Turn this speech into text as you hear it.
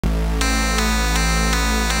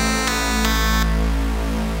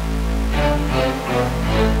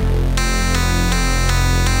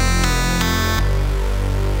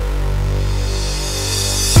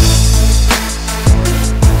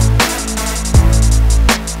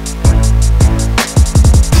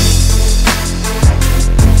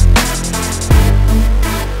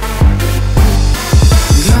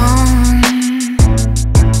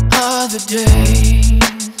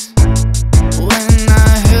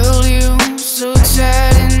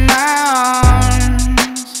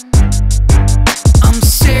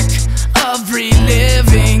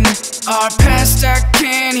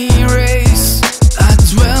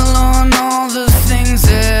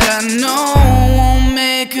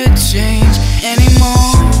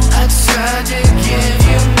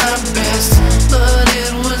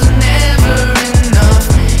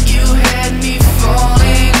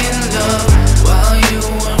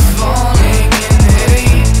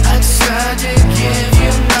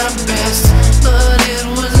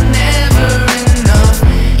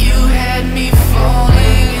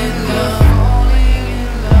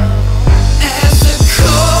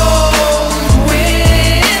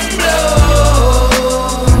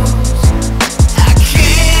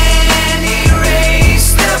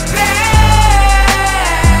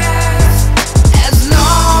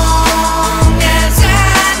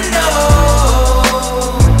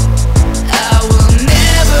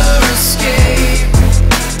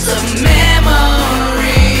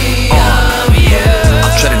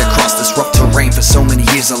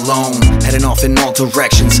alone, heading off in all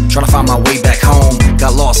directions, trying to find my way back home.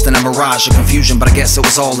 Got lost in a mirage of confusion, but I guess it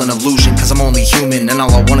was all an illusion, cause I'm only human, and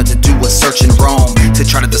all I wanted to do was search and roam, to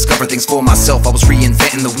try to discover things for myself. I was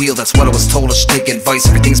reinventing the wheel, that's what I was told. I should take advice,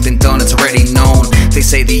 everything's been done, it's already known. They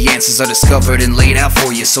say the answers are discovered and laid out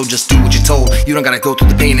for you, so just do what you're told. You don't gotta go through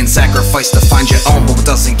the pain and sacrifice to find your own, but what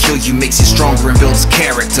doesn't kill you makes you stronger and builds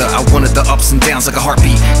character. I wanted the ups and downs like a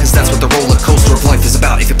heartbeat, cause that's what the roller coaster of life is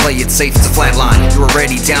about. If you play it safe, it's a flat line, you're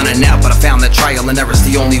already down and out, but I found that trial and error's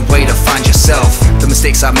the only way to find yourself. The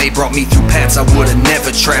mistakes I made brought me through paths I would've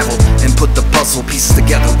never traveled, and put the puzzle pieces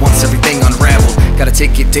together once everything unraveled. Gotta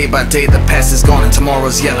take it day by day, the past is gone and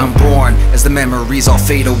tomorrow's yet unborn, as the memories all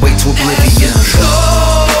fade away to oblivion. Go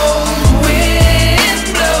with